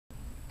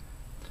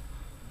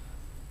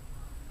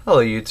Hello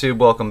YouTube,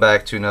 welcome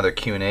back to another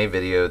Q&A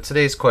video.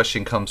 Today's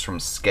question comes from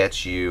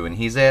sketchyou, and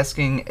he's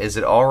asking, is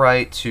it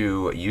alright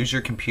to use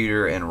your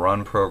computer and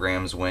run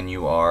programs when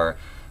you are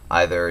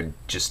either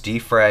just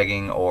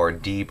defragging or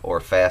deep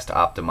or fast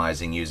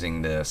optimizing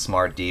using the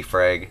smart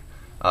defrag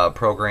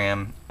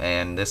program?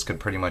 And this could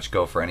pretty much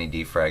go for any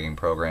defragging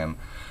program.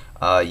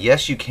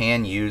 Yes, you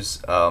can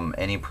use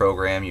any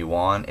program you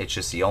want. It's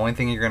just the only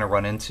thing you're going to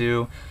run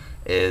into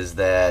is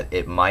that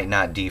it might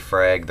not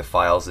defrag the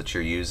files that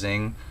you're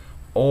using,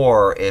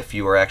 or if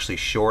you are actually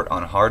short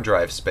on hard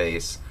drive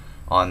space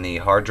on the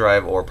hard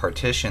drive or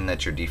partition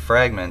that you're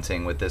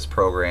defragmenting with this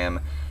program,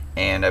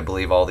 and I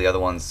believe all the other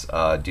ones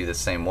do the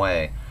same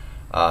way,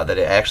 that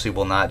it actually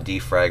will not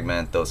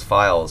defragment those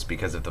files,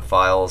 because if the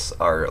files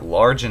are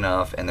large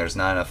enough and there's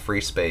not enough free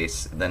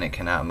space, then it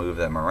cannot move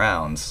them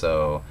around,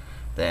 so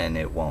then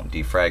it won't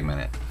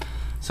defragment it.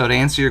 So to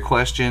answer your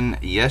question,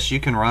 yes, you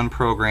can run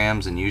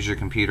programs and use your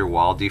computer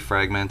while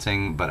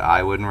defragmenting, but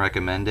I wouldn't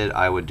recommend it.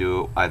 I would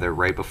do it either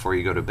right before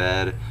you go to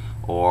bed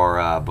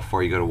or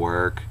before you go to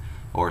work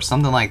or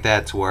something like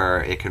that, to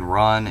where it can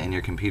run and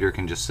your computer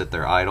can just sit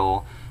there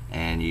idle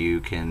and you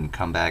can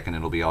come back and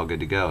it'll be all good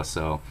to go.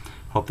 So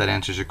hope that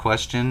answers your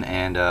question,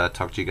 and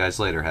talk to you guys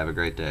later. Have a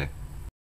great day.